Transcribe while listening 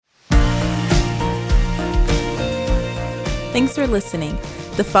Thanks for listening.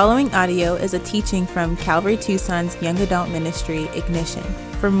 The following audio is a teaching from Calvary Tucson's Young Adult Ministry, Ignition.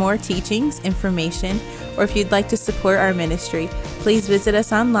 For more teachings, information, or if you'd like to support our ministry, please visit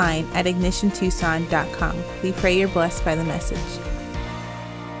us online at ignitiontucson.com. We pray you're blessed by the message.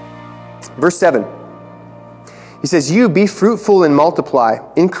 Verse 7. He says, "You be fruitful and multiply,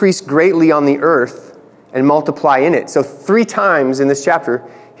 increase greatly on the earth and multiply in it." So 3 times in this chapter,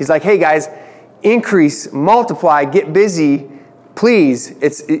 he's like, hey guys, increase, multiply, get busy, please.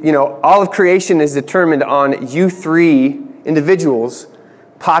 It's, all of creation is determined on you 3 individuals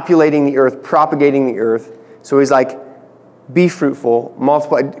populating the earth, propagating the earth. So he's like, be fruitful,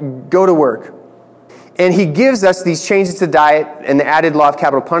 multiply, go to work. And he gives us these changes to diet and the added law of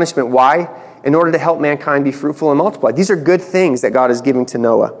capital punishment. Why? In order to help mankind be fruitful and multiply. These are good things that God is giving to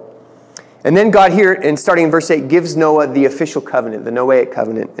Noah. And then God here, and starting in verse 8, gives Noah the official covenant, the Noahic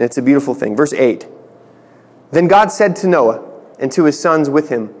covenant. And it's a beautiful thing. Verse 8. "Then God said to Noah and to his sons with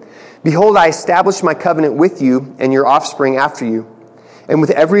him, Behold, I establish my covenant with you and your offspring after you, and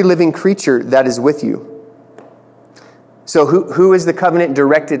with every living creature that is with you." So who is the covenant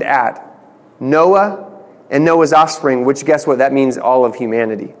directed at? Noah and Noah's offspring, which guess what? That means all of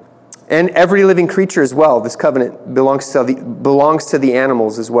humanity. And every living creature as well. This covenant belongs to the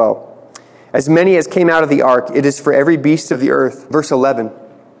animals as well. "As many as came out of the ark, it is for every beast of the earth." Verse 11.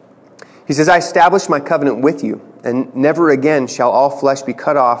 He says, "I establish my covenant with you, and never again shall all flesh be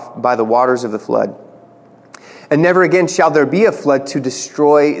cut off by the waters of the flood. And never again shall there be a flood to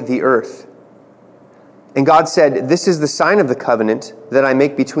destroy the earth. And God said, This is the sign of the covenant that I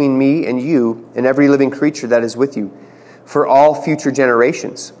make between me and you and every living creature that is with you, for all future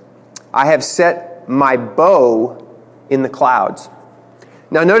generations. I have set my bow in the clouds."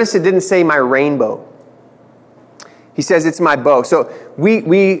 Now notice it didn't say my rainbow. He says it's my bow. So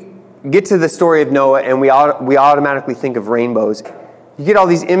we get to the story of Noah and we automatically think of rainbows. You get all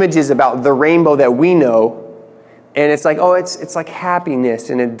these images about the rainbow that we know, and it's like, oh, it's like happiness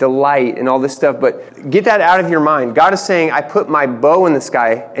and a delight and all this stuff. But get that out of your mind. God is saying, I put my bow in the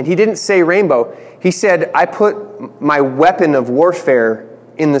sky, and he didn't say rainbow. He said, I put my weapon of warfare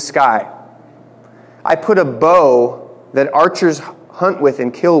in the sky. I put a bow that archers hunt with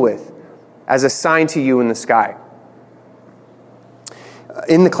and kill with as a sign to you in the sky.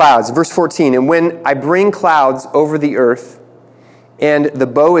 In the clouds, verse 14, "And when I bring clouds over the earth, and the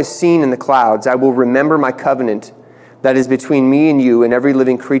bow is seen in the clouds, I will remember my covenant that is between me and you and every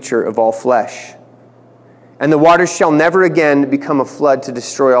living creature of all flesh. And the waters shall never again become a flood to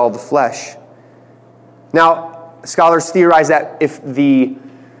destroy all the flesh." Now, scholars theorize that if the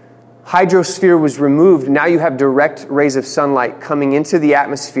hydrosphere was removed, now you have direct rays of sunlight coming into the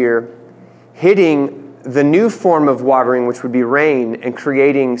atmosphere, hitting the new form of watering, which would be rain, and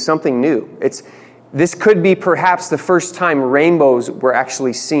creating something new. This could be perhaps the first time rainbows were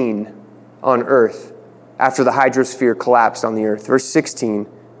actually seen on earth after the hydrosphere collapsed on the earth. Verse 16,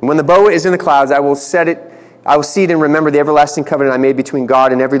 "When the bow is in the clouds, I will see it and remember the everlasting covenant I made between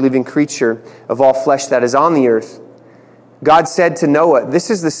God and every living creature of all flesh that is on the earth. God said to Noah, This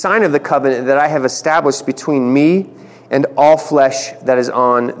is the sign of the covenant that I have established between me and all flesh that is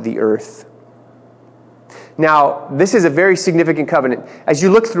on the earth." Now, this is a very significant covenant. As you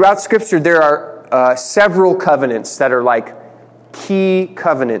look throughout Scripture, there are several covenants that are like key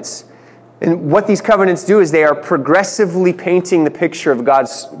covenants. And what these covenants do is they are progressively painting the picture of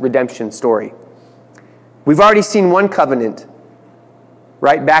God's redemption story. We've already seen one covenant,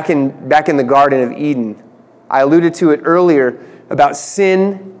 right, back in the Garden of Eden. I alluded to it earlier about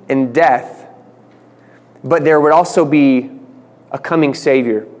sin and death. But there would also be a coming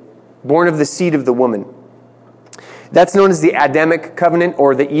Savior, born of the seed of the woman. That's known as the Adamic covenant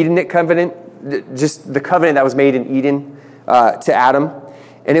or the Edenic covenant, just the covenant that was made in Eden to Adam.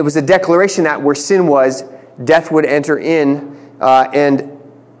 And it was a declaration that where sin was, death would enter in, and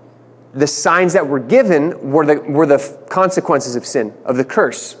the signs that were given were the consequences of sin, of the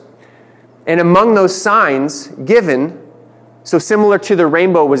curse. And among those signs given, so similar to the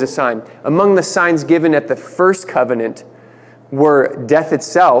rainbow was a sign, among the signs given at the first covenant were death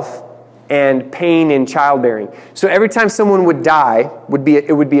itself and pain in childbearing. So every time someone would die,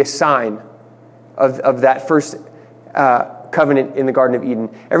 it would be a sign of that first covenant in the Garden of Eden.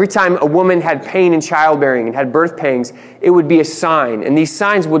 Every time a woman had pain in childbearing and had birth pangs, it would be a sign. And these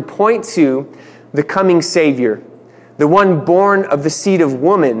signs would point to the coming Savior, the one born of the seed of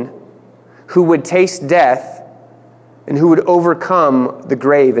woman, who would taste death and who would overcome the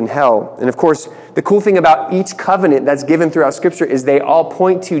grave and hell. And of course, the cool thing about each covenant that's given throughout Scripture is they all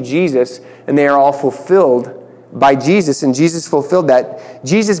point to Jesus, and they are all fulfilled by Jesus, and Jesus fulfilled that.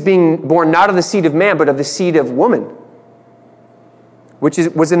 Jesus being born not of the seed of man, but of the seed of woman. which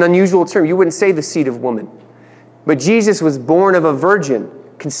was an unusual term. You wouldn't say the seed of woman. But Jesus was born of a virgin,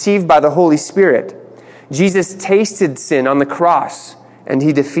 conceived by the Holy Spirit. Jesus tasted sin on the cross, and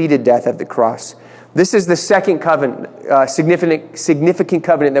he defeated death at the cross. This is the second covenant, significant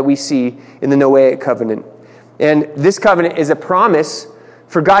covenant that we see in the Noahic covenant. And this covenant is a promise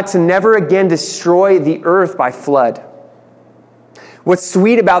for God to never again destroy the earth by flood. What's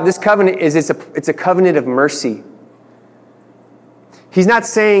sweet about this covenant is it's a covenant of mercy. He's not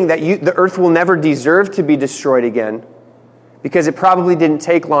saying that the earth will never deserve to be destroyed again, because it probably didn't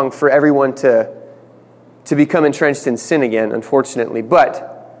take long for everyone to become entrenched in sin again, unfortunately. But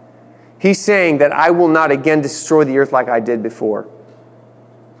he's saying that I will not again destroy the earth like I did before.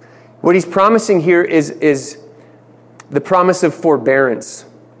 What he's promising here is the promise of forbearance.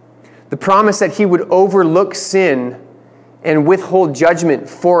 The promise that he would overlook sin and withhold judgment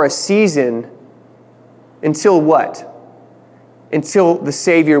for a season until what? Until the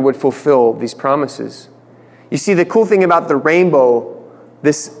Savior would fulfill these promises. You see, the cool thing about the rainbow,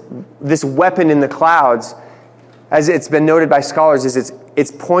 this weapon in the clouds, as it's been noted by scholars, is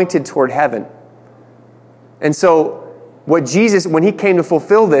it's pointed toward heaven. And so what Jesus, when he came to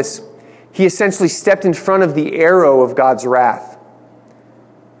fulfill this, he essentially stepped in front of the arrow of God's wrath.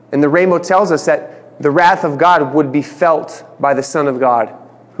 And the rainbow tells us that the wrath of God would be felt by the Son of God,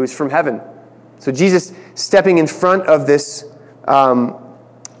 who is from heaven. So Jesus stepping in front of this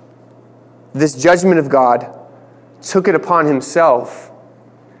judgment of God, took it upon himself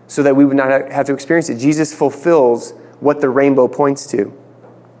so that we would not have to experience it. Jesus fulfills what the rainbow points to.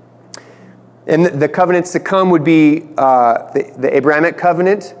 And the covenants to come would be the Abrahamic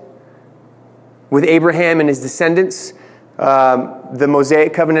covenant with Abraham and his descendants, the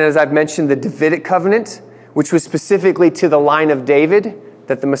Mosaic covenant, as I've mentioned, the Davidic covenant, which was specifically to the line of David,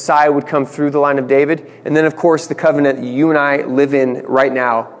 that the Messiah would come through the line of David. And then, of course, the covenant you and I live in right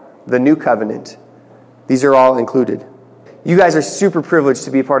now, the new covenant. These are all included. You guys are super privileged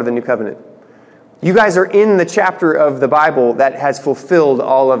to be a part of the new covenant. You guys are in the chapter of the Bible that has fulfilled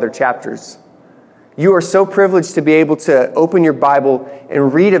all other chapters. You are so privileged to be able to open your Bible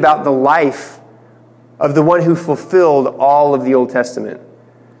and read about the life of the one who fulfilled all of the Old Testament.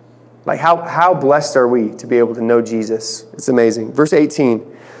 Like, how blessed are we to be able to know Jesus? It's amazing. Verse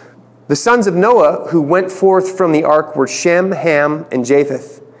 18. The sons of Noah who went forth from the ark were Shem, Ham, and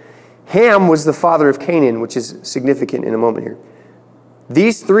Japheth. Ham was the father of Canaan, which is significant in a moment here.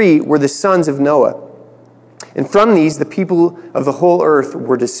 These three were the sons of Noah. And from these, the people of the whole earth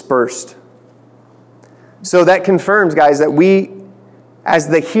were dispersed. So that confirms, guys, that we, as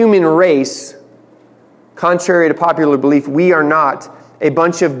the human race, contrary to popular belief, we are not a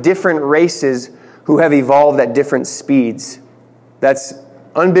bunch of different races who have evolved at different speeds. That's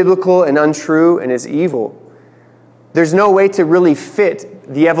unbiblical and untrue and is evil. There's no way to really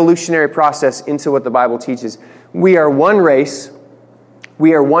fit the evolutionary process into what the Bible teaches. We are one race.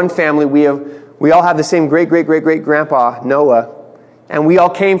 We are one family. We all have the same great-great-great-great-grandpa, Noah. And we all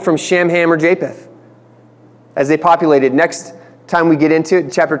came from Shem, Ham, or Japheth as they populated. Next time we get into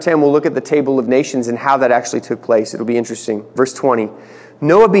it, chapter 10, we'll look at the table of nations and how that actually took place. It'll be interesting. Verse 20.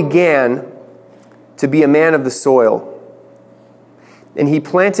 Noah began to be a man of the soil, and he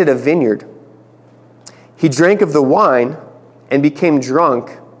planted a vineyard. He drank of the wine and became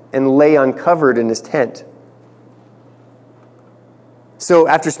drunk and lay uncovered in his tent. So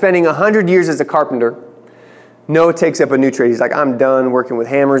after spending 100 years as a carpenter, Noah takes up a new trade. He's like, I'm done working with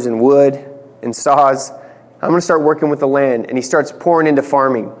hammers and wood and saws. I'm going to start working with the land. And he starts pouring into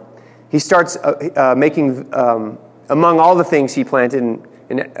farming. He starts making, among all the things he planted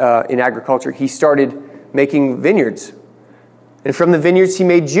in agriculture, he started making vineyards. And from the vineyards, he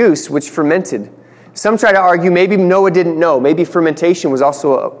made juice, which fermented. Some try to argue maybe Noah didn't know. Maybe fermentation was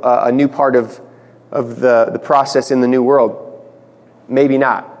also a new part of the process in the new world. Maybe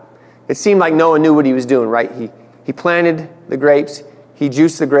not. It seemed like Noah knew what he was doing, right? He planted the grapes. He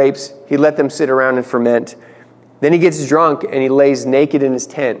juiced the grapes. He let them sit around and ferment. Then he gets drunk and he lays naked in his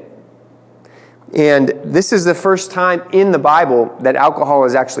tent. And this is the first time in the Bible that alcohol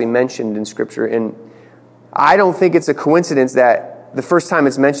is actually mentioned in Scripture. And I don't think it's a coincidence that the first time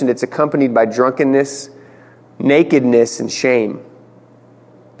it's mentioned, it's accompanied by drunkenness, nakedness, and shame.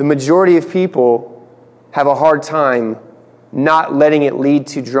 The majority of people have a hard time not letting it lead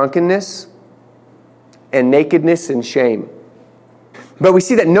to drunkenness and nakedness and shame. But we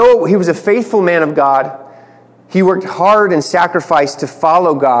see that Noah, he was a faithful man of God. He worked hard and sacrificed to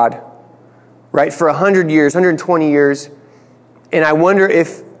follow God, right, for 100 years, 120 years. And I wonder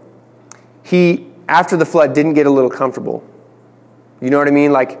if he, after the flood, didn't get a little comfortable. You know what I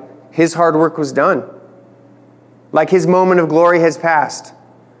mean? Like, his hard work was done. Like his moment of glory has passed.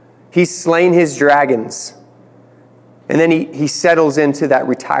 He's slain his dragons. And then he settles into that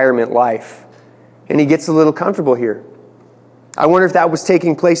retirement life. And he gets a little comfortable here. I wonder if that was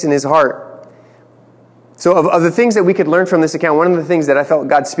taking place in his heart. So of the things that we could learn from this account, one of the things that I felt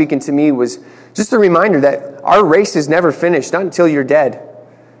God speaking to me was just a reminder that our race is never finished, not until you're dead.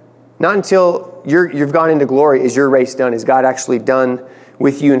 Not until you've gone into glory is your race done, is God actually done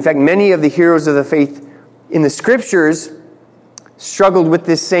with you. In fact, many of the heroes of the faith in the scriptures struggled with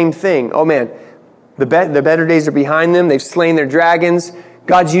this same thing. Oh man, the better days are behind them. They've slain their dragons.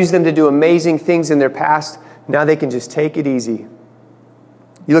 God's used them to do amazing things in their past. Now they can just take it easy.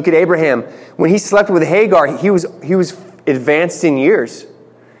 You look at Abraham. When he slept with Hagar, he was advanced in years.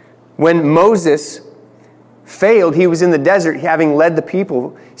 When Moses failed, he was in the desert having led the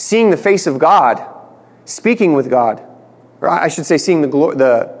people, seeing the face of God, speaking with God. Or I should say seeing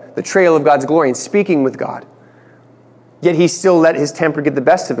the trail of God's glory and speaking with God. Yet he still let his temper get the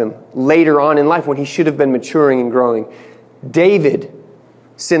best of him later on in life when he should have been maturing and growing. David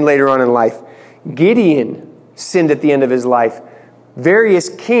sinned later on in life. Gideon sinned at the end of his life. Various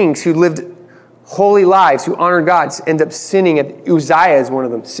kings who lived holy lives, who honored God, end up sinning. Uzziah is one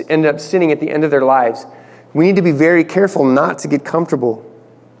of them, ended up sinning at the end of their lives. We need to be very careful not to get comfortable.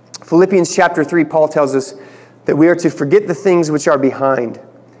 Philippians chapter 3, Paul tells us that we are to forget the things which are behind,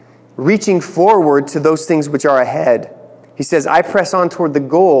 reaching forward to those things which are ahead. He says, I press on toward the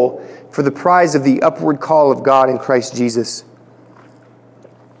goal for the prize of the upward call of God in Christ Jesus.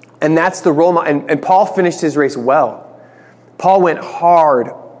 And that's the role model. And Paul finished his race well. Paul went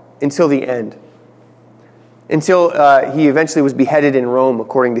hard until the end. Until he eventually was beheaded in Rome,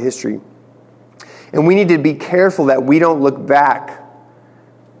 according to history. And we need to be careful that we don't look back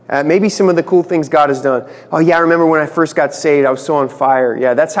at maybe some of the cool things God has done. Oh yeah, I remember when I first got saved, I was so on fire.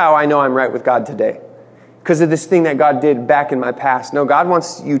 Yeah, that's how I know I'm right with God today. Because of this thing that God did back in my past. No, God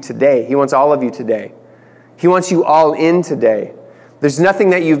wants you today. He wants all of you today. He wants you all in today. There's nothing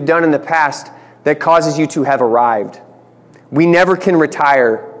that you've done in the past that causes you to have arrived. We never can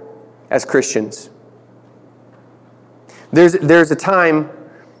retire as Christians. There's a time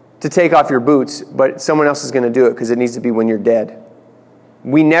to take off your boots, but someone else is going to do it because it needs to be when you're dead.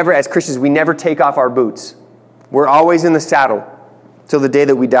 We never, as Christians, we never take off our boots. We're always in the saddle till the day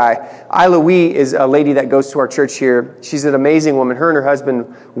that we die. Isla Wee is a lady that goes to our church here. She's an amazing woman. Her and her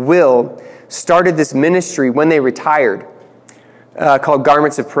husband, Will, started this ministry when they retired called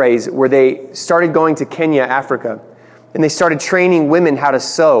Garments of Praise, where they started going to Kenya, Africa, and they started training women how to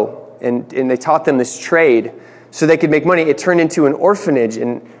sew, and they taught them this trade so they could make money. It turned into an orphanage,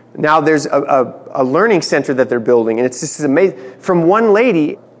 and now there's a learning center that they're building, and it's just amazing. From one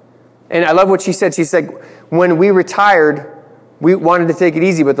lady, and I love what she said. She said, when we retired, we wanted to take it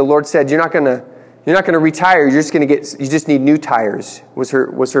easy, but the Lord said, you're not going to retire. You just need new tires, was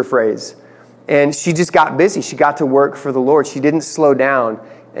her phrase. And she just got busy. She got to work for the Lord. She didn't slow down,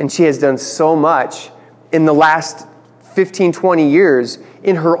 and she has done so much in the last 15, 20 years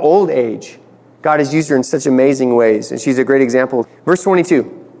in her old age. God has used her in such amazing ways, and she's a great example. Verse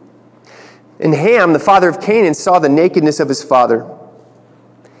 22. And Ham, the father of Canaan, saw the nakedness of his father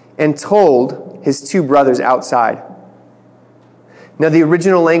and told his two brothers outside. Now, the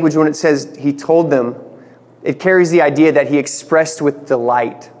original language, when it says he told them, it carries the idea that he expressed with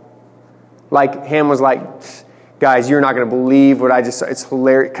delight. Like Ham was like, guys, you're not going to believe what I just saw. It's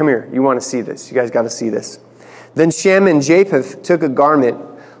hilarious. Come here. You want to see this. You guys got to see this. Then Shem and Japheth took a garment,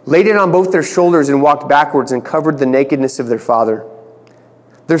 laid it on both their shoulders, and walked backwards and covered the nakedness of their father.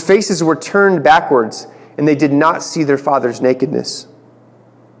 Their faces were turned backwards, and they did not see their father's nakedness.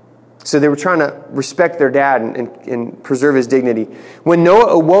 So they were trying to respect their dad and preserve his dignity. When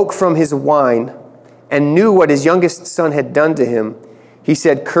Noah awoke from his wine and knew what his youngest son had done to him, he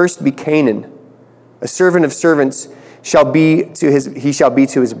said, "Cursed be Canaan. A servant of servants he shall be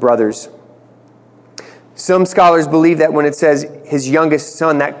to his brothers." Some scholars believe that when it says his youngest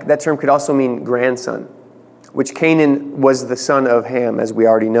son, that term could also mean grandson, which Canaan was the son of Ham, as we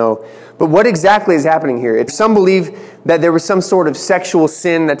already know. But what exactly is happening here? Some believe that there was some sort of sexual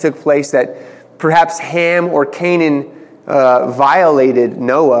sin that took place, that perhaps Ham or Canaan violated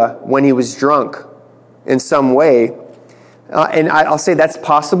Noah when he was drunk in some way. And I'll say that's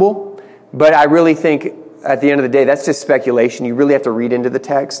possible, but I really think at the end of the day, that's just speculation. You really have to read into the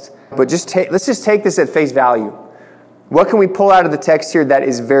text. But let's just take this at face value. What can we pull out of the text here that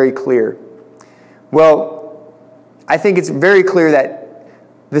is very clear? Well, I think it's very clear that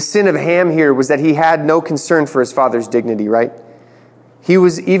the sin of Ham here was that he had no concern for his father's dignity, right? He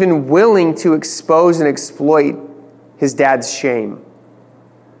was even willing to expose and exploit his dad's shame.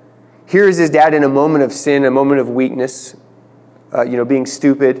 Here is his dad in a moment of sin, a moment of weakness, being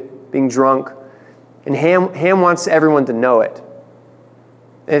stupid, being drunk. And Ham wants everyone to know it.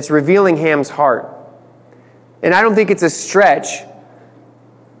 And it's revealing Ham's heart. And I don't think it's a stretch,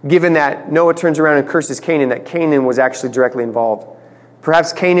 given that Noah turns around and curses Canaan, that Canaan was actually directly involved.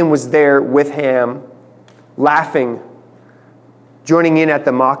 Perhaps Canaan was there with Ham, laughing, joining in at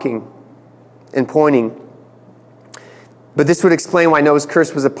the mocking and pointing. But this would explain why Noah's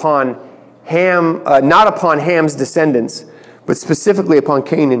curse was upon Ham, not upon Ham's descendants, but specifically upon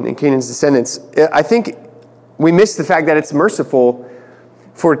Canaan and Canaan's descendants. I think we miss the fact that it's merciful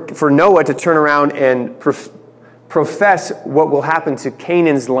for Noah to turn around and profess what will happen to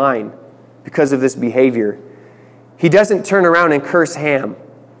Canaan's line because of this behavior. He doesn't turn around and curse Ham.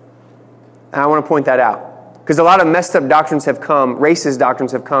 And I want to point that out. Because a lot of messed up doctrines have come, racist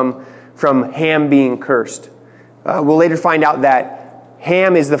doctrines have come from Ham being cursed. We'll later find out that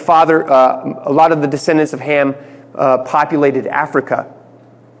Ham is the father, a lot of the descendants of Ham populated Africa.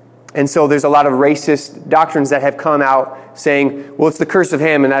 And so there's a lot of racist doctrines that have come out saying, well, it's the curse of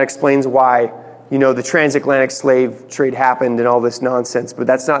Ham, and that explains why, the transatlantic slave trade happened and all this nonsense. But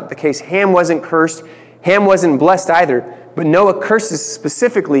that's not the case. Ham wasn't cursed. Ham wasn't blessed either. But Noah curses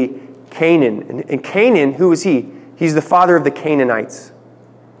specifically Canaan. And Canaan, who is he? He's the father of the Canaanites,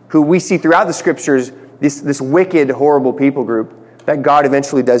 who we see throughout the scriptures, this wicked, horrible people group that God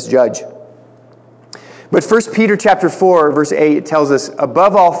eventually does judge. But 1 Peter chapter 4, verse 8, it tells us,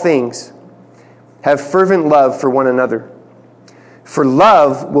 above all things, have fervent love for one another. For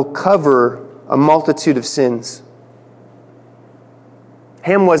love will cover a multitude of sins.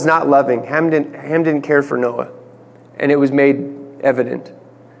 Ham was not loving. Ham didn't care for Noah. And it was made evident.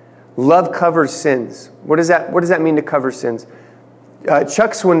 Love covers sins. What does that mean to cover sins?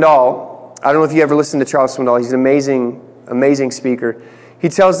 Chuck Swindoll, I don't know if you ever listened to Charles Swindoll. He's an amazing speaker. He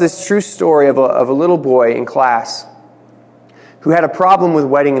tells this true story of a little boy in class who had a problem with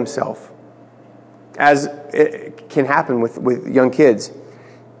wetting himself, as it can happen with young kids.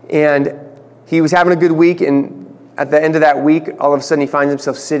 And he was having a good week, and at the end of that week, all of a sudden he finds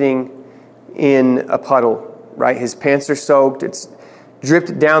himself sitting in a puddle, right? His pants are soaked, it's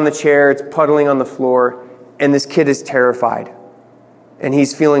dripped down the chair, it's puddling on the floor, and this kid is terrified. And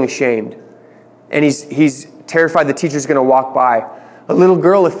he's feeling ashamed. And he's terrified the teacher's going to walk by. A little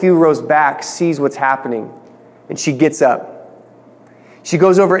girl a few rows back sees what's happening, and she gets up. She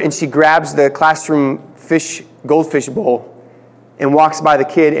goes over and she grabs the classroom goldfish bowl and walks by the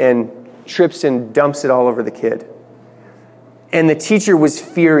kid and trips and dumps it all over the kid. And the teacher was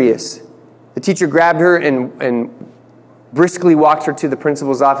furious. The teacher grabbed her and briskly walked her to the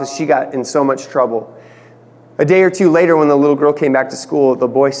principal's office. She got in so much trouble. A day or two later, when the little girl came back to school, the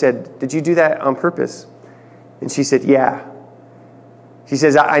boy said, "Did you do that on purpose?" And she said, "Yeah." She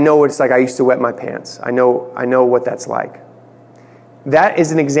says, I know what it's like. I used to wet my pants. I know what that's like. That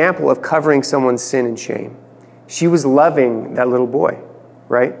is an example of covering someone's sin and shame. She was loving that little boy,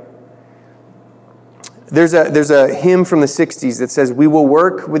 right? There's a hymn from the 60s that says, we will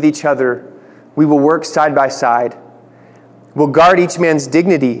work with each other. We will work side by side. We'll guard each man's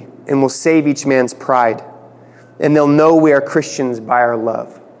dignity and we'll save each man's pride. And they'll know we are Christians by our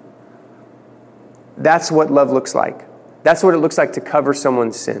love. That's what love looks like. That's what it looks like to cover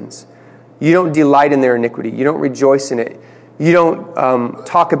someone's sins. You don't delight in their iniquity. You don't rejoice in it. You don't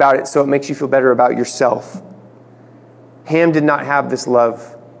talk about it so it makes you feel better about yourself. Ham did not have this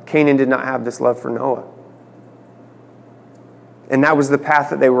love. Canaan did not have this love for Noah. And that was the path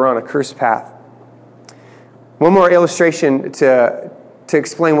that they were on, a cursed path. One more illustration to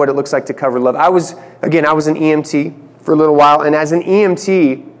explain what it looks like to cover love. I was an EMT for a little while, and as an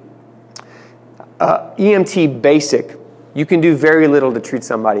EMT basic, you can do very little to treat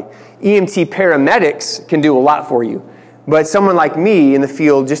somebody. EMT paramedics can do a lot for you. But someone like me in the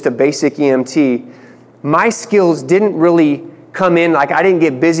field, just a basic EMT, my skills didn't really come in, like I didn't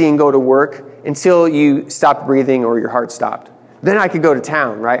get busy and go to work until you stopped breathing or your heart stopped. Then I could go to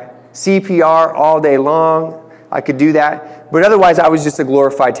town, right? CPR all day long, I could do that. But otherwise, I was just a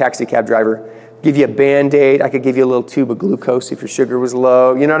glorified taxi cab driver. Give you a Band-Aid, I could give you a little tube of glucose if your sugar was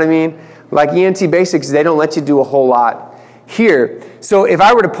low, you know what I mean? Like EMT basics, they don't let you do a whole lot here. So if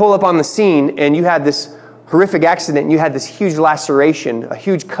I were to pull up on the scene and you had this horrific accident and you had this huge laceration, a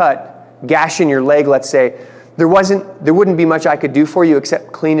huge cut, gash in your leg, let's say, there wouldn't be much I could do for you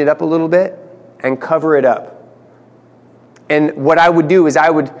except clean it up a little bit and cover it up. And what I would do is I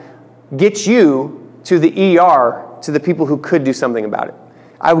would get you to the ER, to the people who could do something about it.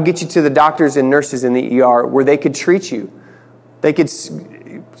 I would get you to the doctors and nurses in the ER where they could treat you. They could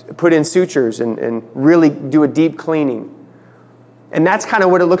put in sutures and really do a deep cleaning. And that's kind of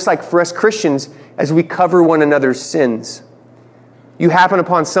what it looks like for us Christians as we cover one another's sins. You happen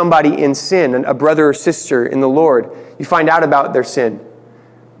upon somebody in sin, a brother or sister in the Lord. You find out about their sin.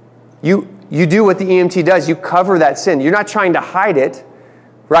 You do what the EMT does. You cover that sin. You're not trying to hide it,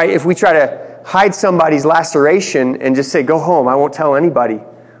 right? If we try to hide somebody's laceration and just say, go home, I won't tell anybody,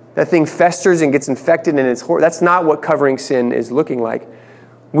 that thing festers and gets infected and it's horrible. That's not what covering sin is looking like.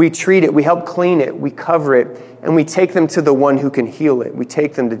 We treat it, we help clean it, we cover it, and we take them to the one who can heal it. We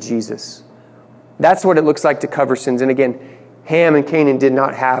take them to Jesus. That's what it looks like to cover sins. And again, Ham and Canaan did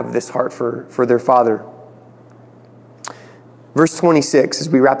not have this heart for their father. Verse 26, as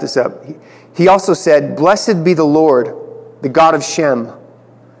we wrap this up, he also said, blessed be the Lord, the God of Shem,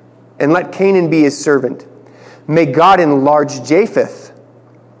 and let Canaan be his servant. May God enlarge Japheth,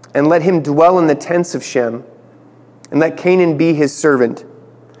 and let him dwell in the tents of Shem, and let Canaan be his servant.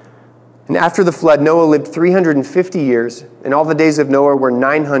 And after the flood, Noah lived 350 years, and all the days of Noah were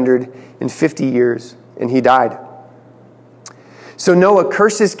 950 years, and he died. So Noah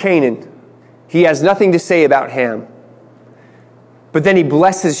curses Canaan. He has nothing to say about Ham. But then he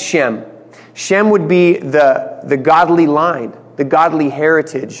blesses Shem. Shem would be the godly line, the godly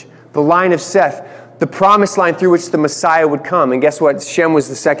heritage, the line of Seth, the promised line through which the Messiah would come. And guess what? Shem was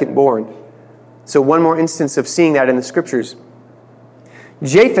the second born. So one more instance of seeing that in the scriptures.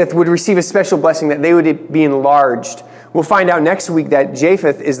 Japheth would receive a special blessing that they would be enlarged. We'll find out next week that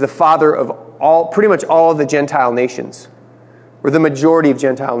Japheth is the father of pretty much all of the Gentile nations, or the majority of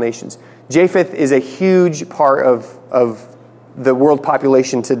Gentile nations. Japheth is a huge part of the world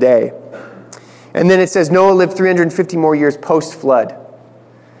population today. And then it says Noah lived 350 more years post-flood.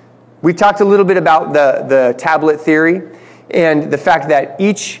 We talked a little bit about the tablet theory and the fact that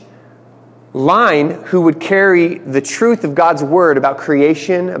each line who would carry the truth of God's word about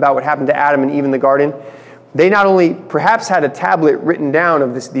creation, about what happened to Adam and Eve in the garden, they not only perhaps had a tablet written down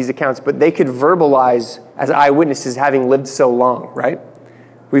of these accounts, but they could verbalize as eyewitnesses having lived so long, right?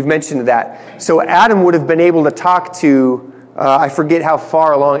 We've mentioned that. So Adam would have been able to talk to, I forget how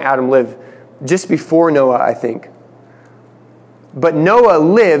far along Adam lived, just before Noah, I think. But Noah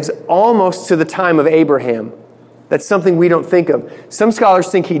lives almost to the time of Abraham. That's something we don't think of. Some scholars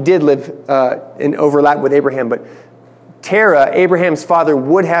think he did live in overlap with Abraham, but Terah, Abraham's father,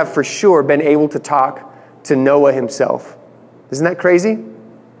 would have for sure been able to talk to Noah himself. Isn't that crazy?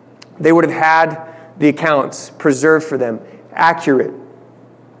 They would have had the accounts preserved for them, accurate.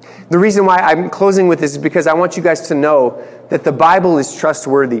 The reason why I'm closing with this is because I want you guys to know that the Bible is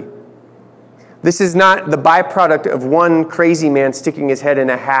trustworthy. This is not the byproduct of one crazy man sticking his head in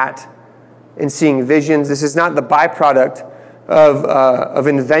a hat and seeing visions. This is not the byproduct of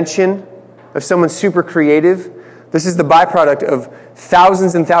invention, of someone super creative. This is the byproduct of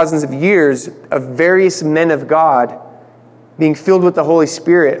thousands and thousands of years of various men of God being filled with the Holy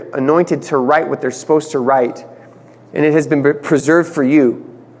Spirit, anointed to write what they're supposed to write. And it has been preserved for you.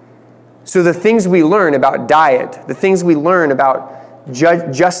 So the things we learn about diet, the things we learn about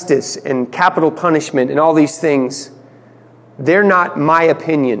justice and capital punishment and all these things, they're not my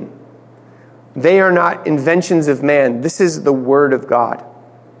opinion. They are not inventions of man. This is the Word of God.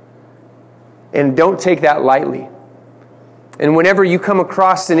 And don't take that lightly. And whenever you come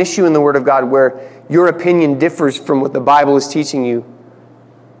across an issue in the Word of God where your opinion differs from what the Bible is teaching you,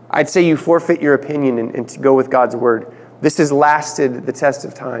 I'd say you forfeit your opinion and to go with God's Word. This has lasted the test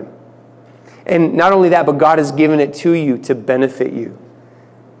of time. And not only that, but God has given it to you to benefit you.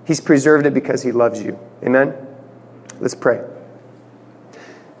 He's preserved it because He loves you. Amen? Let's pray.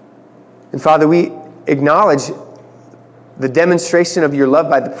 And Father, we acknowledge the demonstration of your love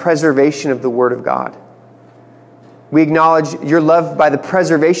by the preservation of the Word of God. We acknowledge your love by the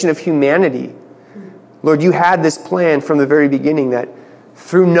preservation of humanity. Lord, you had this plan from the very beginning that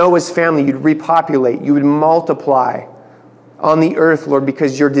through Noah's family you'd repopulate, you would multiply on the earth, Lord,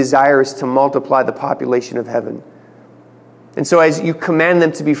 because your desire is to multiply the population of heaven. And so as you command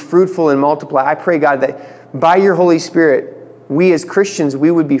them to be fruitful and multiply, I pray, God, that by your Holy Spirit, we as Christians,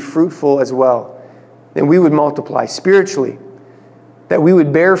 we would be fruitful as well. And we would multiply spiritually. That we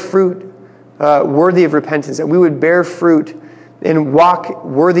would bear fruit worthy of repentance. That we would bear fruit and walk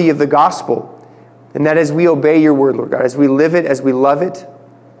worthy of the gospel. And that as we obey your word, Lord God, as we live it, as we love it,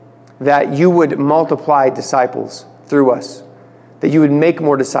 that you would multiply disciples through us. That you would make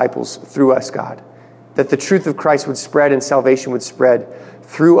more disciples through us, God. That the truth of Christ would spread and salvation would spread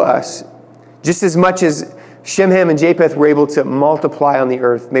through us. Just as much as Shem, Ham, and Japheth were able to multiply on the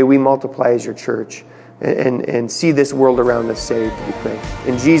earth, may we multiply as your church and see this world around us saved, we pray.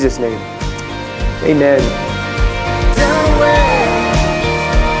 In Jesus' name, amen.